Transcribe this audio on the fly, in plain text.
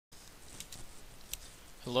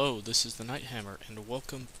Hello, this is the Nighthammer, and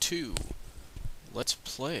welcome to Let's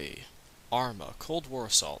Play Arma, Cold War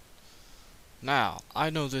Assault. Now, I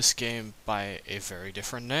know this game by a very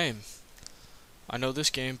different name. I know this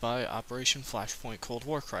game by Operation Flashpoint Cold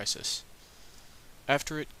War Crisis.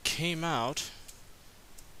 After it came out,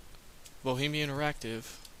 Bohemia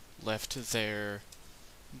Interactive left their,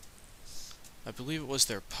 I believe it was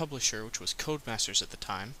their publisher, which was Codemasters at the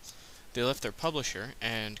time. They left their publisher,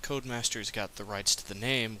 and Codemasters got the rights to the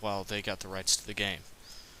name while they got the rights to the game.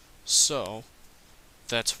 So,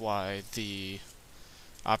 that's why the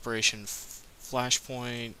Operation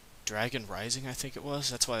Flashpoint Dragon Rising, I think it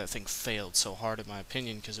was, that's why that thing failed so hard in my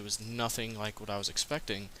opinion, because it was nothing like what I was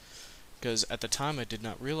expecting. Because at the time I did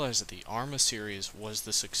not realize that the Arma series was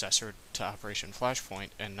the successor to Operation Flashpoint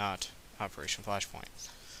and not Operation Flashpoint.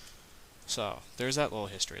 So, there's that little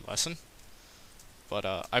history lesson. But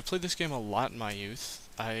I played this game a lot in my youth.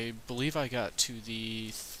 I believe I got to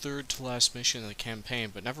the third to last mission of the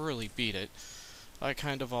campaign, but never really beat it. I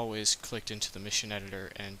kind of always clicked into the mission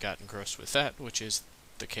editor and got engrossed with that, which is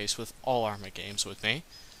the case with all Arma games with me.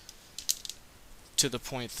 To the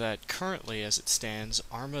point that currently, as it stands,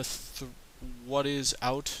 what is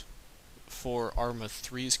out for Arma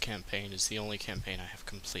 3's campaign is the only campaign I have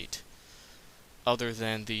complete, other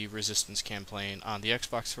than the Resistance campaign on the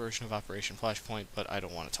Xbox version of Operation Flashpoint, but I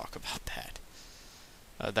don't want to talk about that.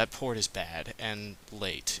 That port is bad, and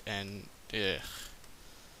late, and ugh.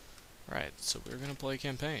 Right, so we're gonna play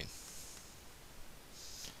campaign.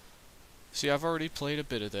 See, I've already played a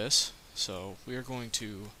bit of this, so we are going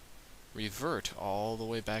to revert all the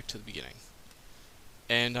way back to the beginning.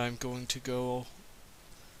 And I'm going to go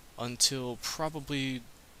until probably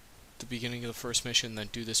the beginning of the first mission, then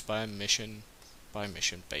do this by mission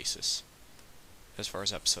basis as far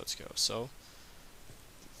as episodes go. So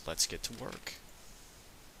let's get to work.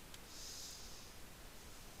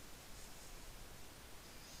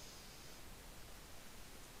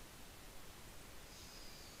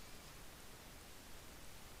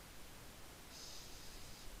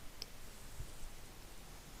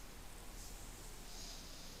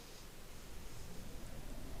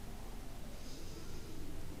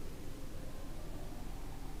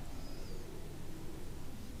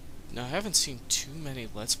 Now, I haven't seen too many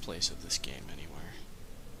Let's Plays of this game anywhere.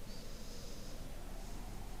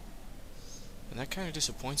 And that kind of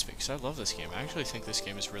disappoints me, because I love this game. I actually think this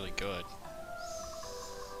game is really good.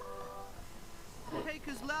 Hey,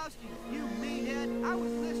 Kozlowski, you meathead, I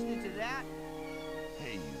was listening to that.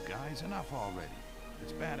 Hey, you guys, enough already.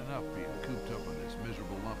 It's bad enough being cooped up on this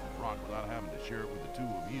miserable lump of rock without having to share it with the two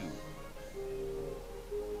of you.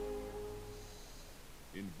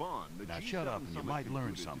 In Bonn, the Now G7 shut up and you summit might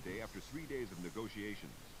learn concluded something. today after 3 days of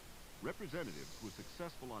negotiations. Representatives were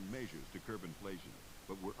successful on measures to curb inflation,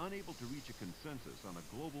 but were unable to reach a consensus on a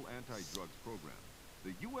global anti-drugs program.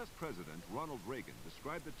 The U.S. President, Ronald Reagan,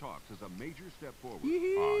 described the talks as a major step forward. Over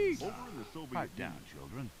in the Soviet Pipe down, Union,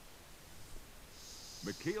 children.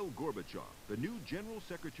 Mikhail Gorbachev, the new General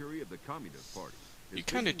Secretary of the Communist Party, You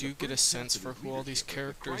kind of do get a sense for who all these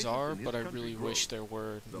characters are, but I really wish there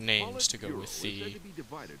were names to go with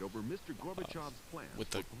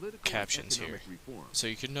the captions here, so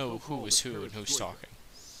you could know who is who and who's talking.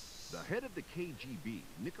 The head of the KGB,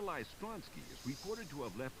 Nikolai Stronsky, is reported to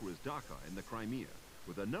have left for his dacha in the Crimea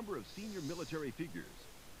with a number of senior military figures,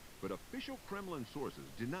 but official Kremlin sources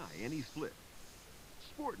deny any split.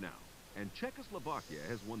 Sport now. And Czechoslovakia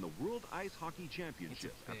has won the World Ice Hockey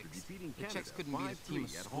Championship after defeating Canada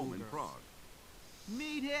 5-3 at home in Prague.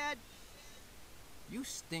 Meathead? You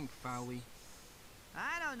stink, Fowley.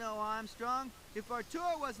 I don't know, Armstrong. If our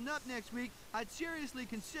tour wasn't up next week, I'd seriously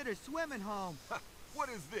consider swimming home. What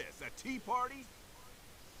is this, a tea party?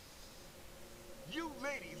 You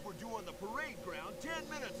ladies were due on the parade ground 10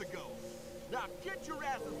 minutes ago. Now get your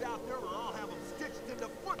asses out there or I'll have them stitched into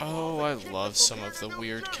footballs. Oh, I love some of the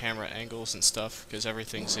weird camera angles and stuff, because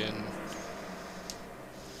everything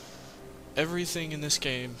in this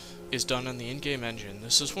game is done on the in-game engine.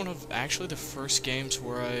 This is one of actually the first games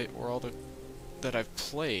that I've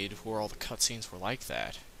played where all the cutscenes were like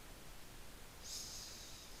that.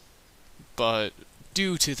 But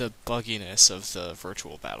due to the bugginess of the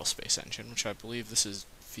virtual battlespace engine, which I believe this is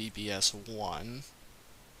VBS1,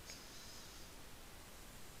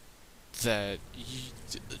 that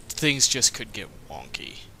things just could get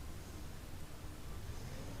wonky.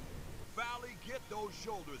 Fowley, get those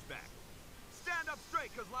shoulders back. Stand up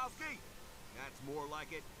straight, Kozlowski. That's more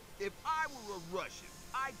like it. If I were a Russian,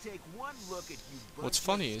 I'd take one look at you. What's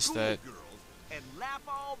funny is that and laugh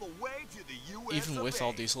all the way to the US even with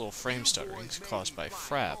all these little frame stutterings caused by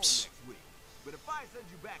fraps, But if I send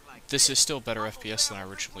you back like this is still better FPS than I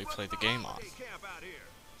originally played the game on. Camp out here.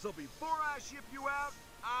 So before I ship you out,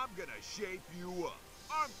 I'm gonna shape you up.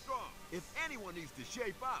 Armstrong, if anyone needs to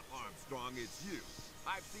shape up, Armstrong, it's you.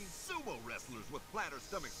 I've seen sumo wrestlers with flatter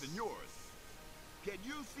stomachs than yours. Can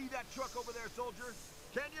you see that truck over there, soldier?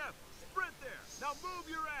 Can you? Sprint there. Now move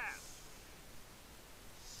your ass.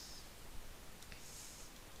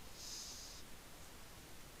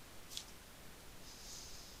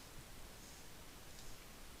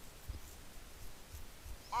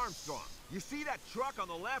 Armstrong, you see that truck on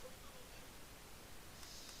the left?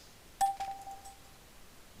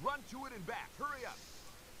 Run to it and back. Hurry up.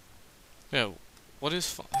 Yeah, what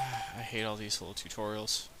is fun? I hate all these little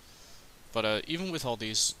tutorials. But even with all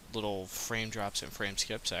these little frame drops and frame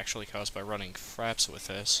skips actually caused by running fraps with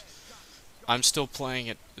this, I'm still playing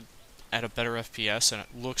it at a better FPS and it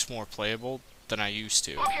looks more playable than I used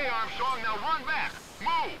to. Okay, Armstrong, now run back.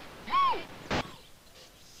 Move! Move!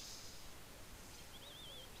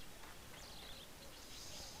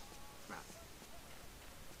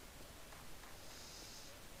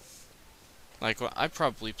 Like, I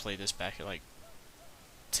probably played this back at like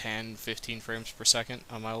 10, 15 frames per second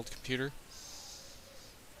on my old computer.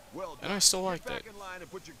 Well done. And I still liked Get it. back in line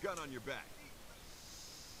and put your gun on your back.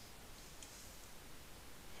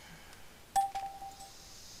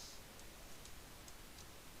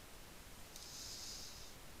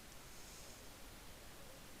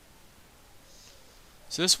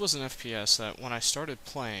 So this was an FPS that when I started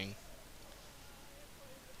playing,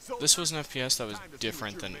 this was an FPS that was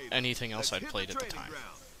different than anything else I'd played at the time.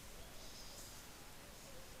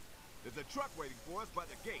 There's a truck waiting for us by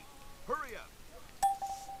the gate. Hurry up.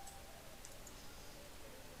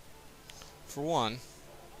 For one,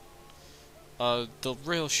 the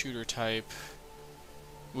rail shooter type,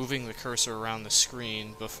 moving the cursor around the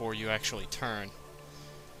screen before you actually turn.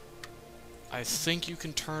 I think you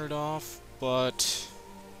can turn it off, but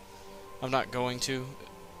I'm not going to.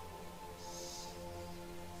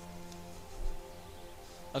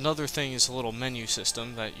 Another thing is a little menu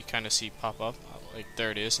system that you kind of see pop up, like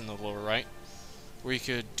there it is in the lower right, where you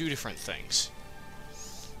could do different things.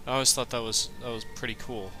 I always thought that was pretty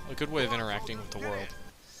cool. A good way of interacting with the world.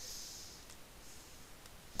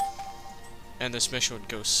 And this mission would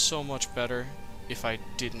go so much better if I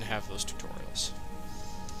didn't have those tutorials.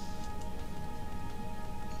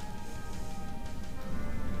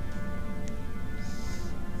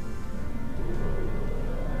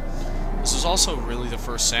 This is also really the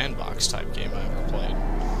first sandbox type game I ever played.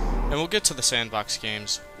 And we'll get to the sandbox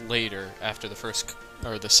games later after the first,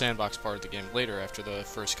 or the sandbox part of the game later after the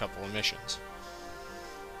first couple of missions.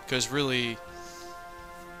 Because really,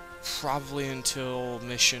 probably until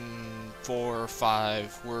mission 4 or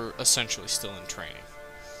 5, we're essentially still in training.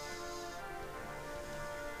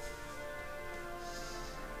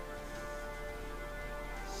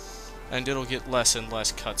 And it'll get less and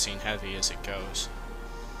less cutscene heavy as it goes.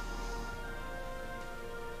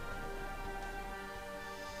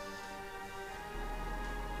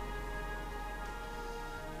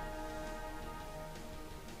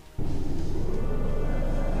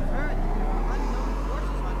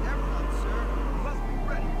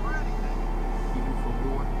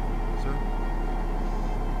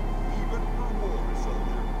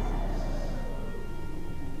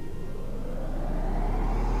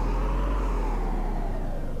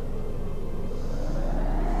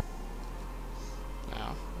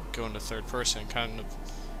 Go into third person and kind of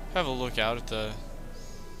have a look out at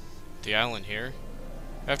the island here.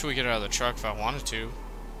 After we get out of the truck, if I wanted to,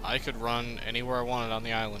 I could run anywhere I wanted on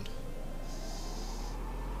the island.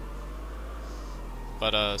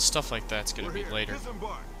 But stuff like that's gonna be later.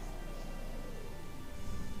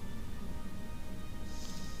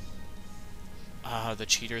 The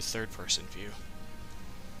cheater third person view.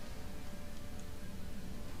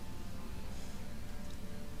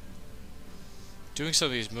 Doing some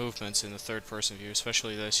of these movements in the third-person view,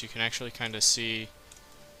 especially this, you can actually kind of see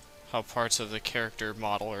how parts of the character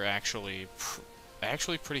model are actually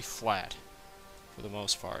pretty flat, for the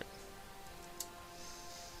most part.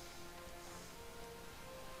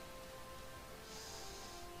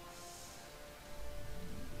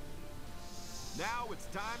 Now it's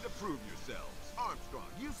time to prove yourselves. Armstrong,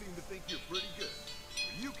 you seem to think you're pretty good.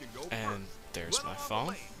 You can go and first. There's Run my along phone.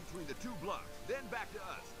 The lane between the two blocks, then back to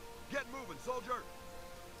us. Get moving, soldier.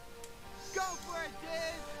 Go for it,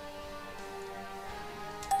 Dave!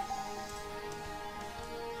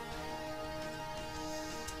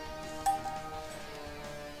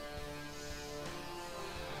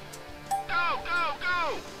 Go, go,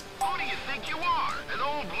 go! Who do you think you are? An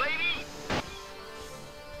old lady?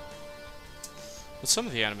 But some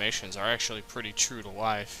of the animations are actually pretty true to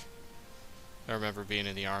life. I remember being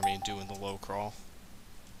in the army and doing the low crawl.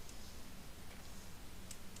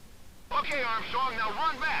 Okay, Armstrong, now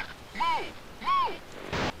run back! Move!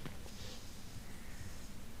 Move!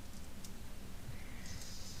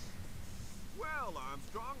 Well,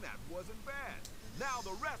 Armstrong, that wasn't bad. Now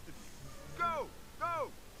the rest of you. Go!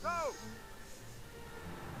 Go! Go!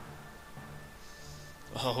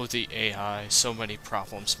 Oh, the AI. So many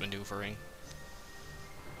problems maneuvering.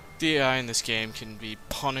 The AI in this game can be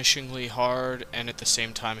punishingly hard and at the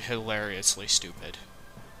same time hilariously stupid.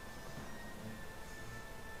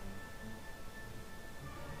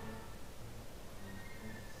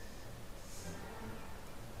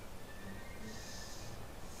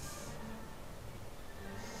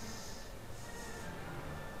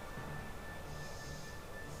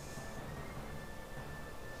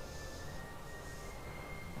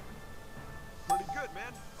 Pretty good,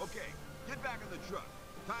 man. Okay, get back in the truck.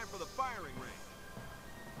 Time for the firing range.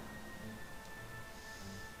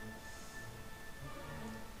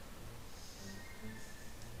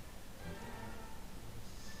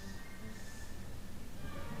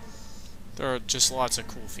 There are just lots of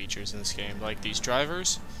cool features in this game, like these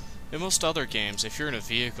drivers. In most other games, if you're in a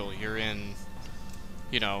vehicle, you're in,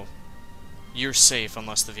 you know, you're safe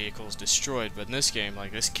unless the vehicle is destroyed. But in this game,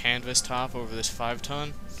 like this canvas top over this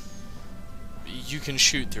 5-ton, you can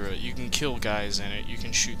shoot through it. You can kill guys in it. You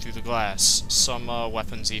can shoot through the glass. Some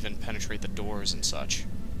weapons even penetrate the doors and such.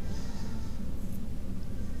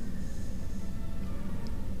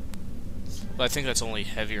 But I think that's only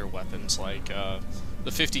heavier weapons, like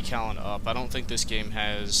the 50 cal and up. I don't think this game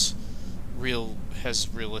has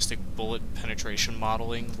realistic bullet penetration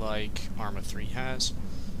modeling like Arma 3 has.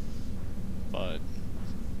 But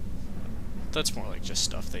that's more like just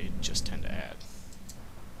stuff they just tend to add.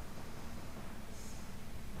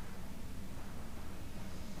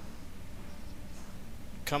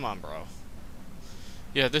 Come on, bro.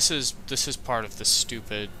 Yeah, this is part of the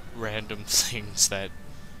stupid random things that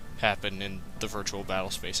happen in the virtual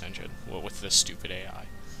battle space engine with this stupid AI.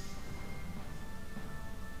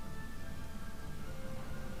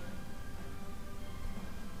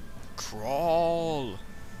 Crawl.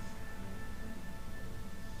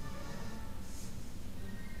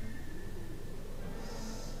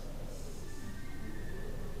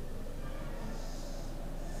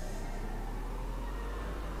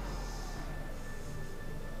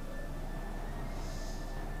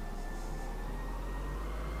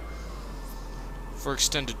 For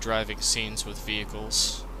extended driving scenes with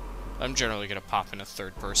vehicles, I'm generally going to pop in a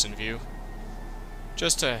third-person view,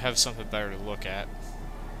 just to have something better to look at.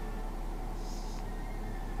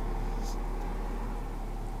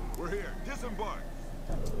 We're here. Disembark.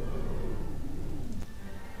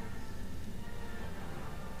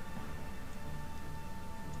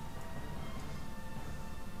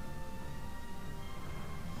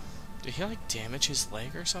 Did he, like, damage his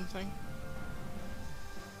leg or something?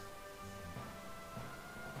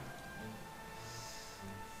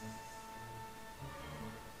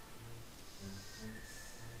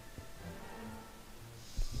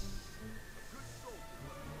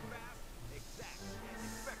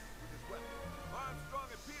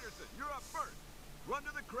 Run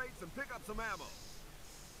to the crates and pick up some ammo.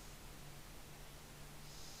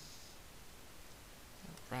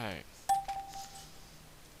 Right.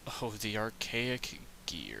 Oh, the archaic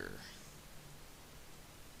gear.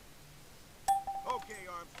 Okay,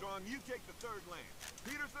 Armstrong, you take the third lane.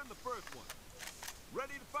 Peterson, the first one.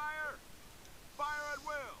 Ready to fire? Fire at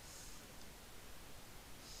will.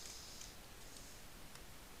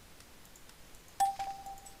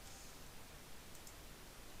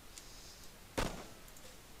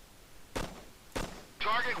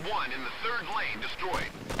 Target 1 in the third lane destroyed.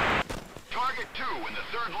 Target 2 in the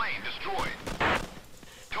third lane destroyed.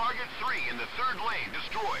 Target 3 in the third lane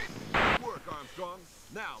destroyed. Good work, Armstrong.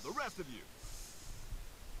 Now, the rest of you.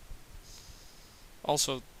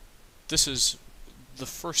 Also, this is the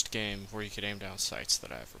first game where you could aim down sights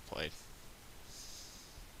that I ever played.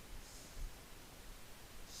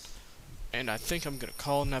 And I think I'm going to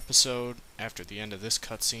call an episode after the end of this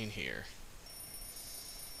cutscene here.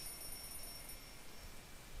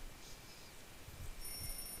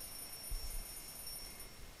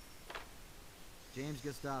 James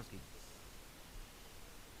Gostowski.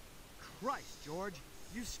 Christ, George,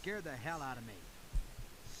 you scared the hell out of me.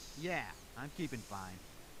 Yeah, I'm keeping fine.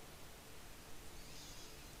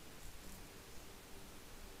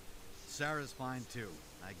 Sarah's fine too,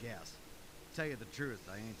 I guess. Tell you the truth,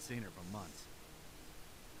 I ain't seen her for months.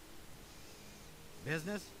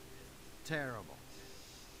 Business? Terrible.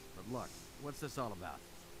 But look, what's this all about?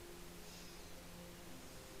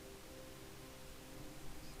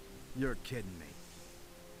 You're kidding me.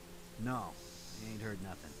 No, I ain't heard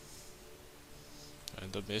nothing.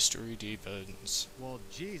 And the mystery deepens. Well,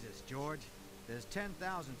 Jesus, George. There's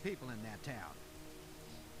 10,000 people in that town.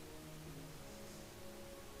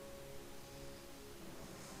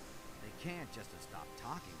 They can't just have stopped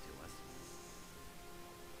talking to us.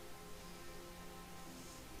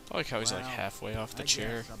 I like how he's like Well, halfway off the I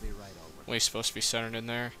chair. guess I'll be right over. When he's supposed to be centered in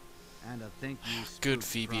there. And I think you Good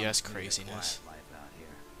spooked VBS drunks need a craziness. quiet life out here.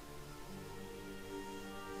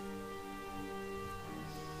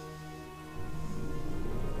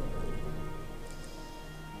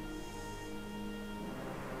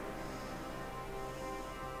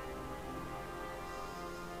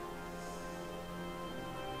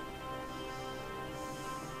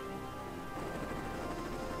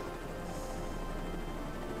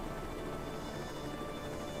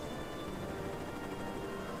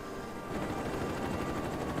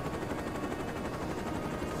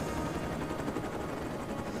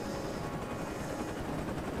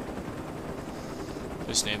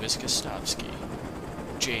 His name is Gostovsky.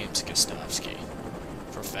 James Gostovsky.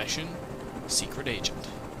 Profession, secret agent.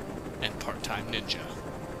 And part-time ninja.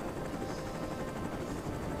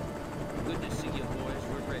 Good to see you, boys.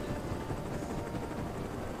 We're ready.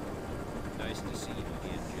 Nice to see you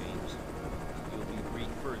again, James. You'll be free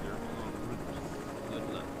further along route.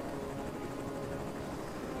 Good luck.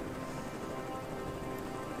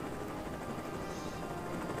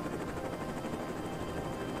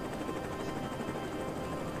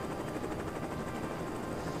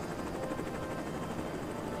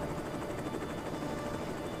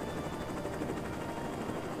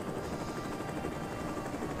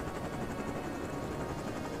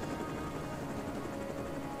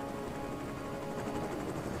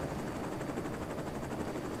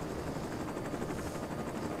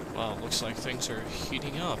 Well, it looks like things are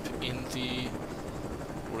heating up in the,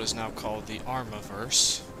 what is now called the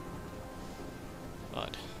Armaverse.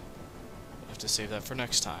 But, we'll have to save that for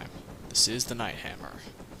next time. This is the Night Hammer.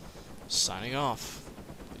 Signing off.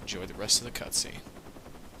 Enjoy the rest of the cutscene.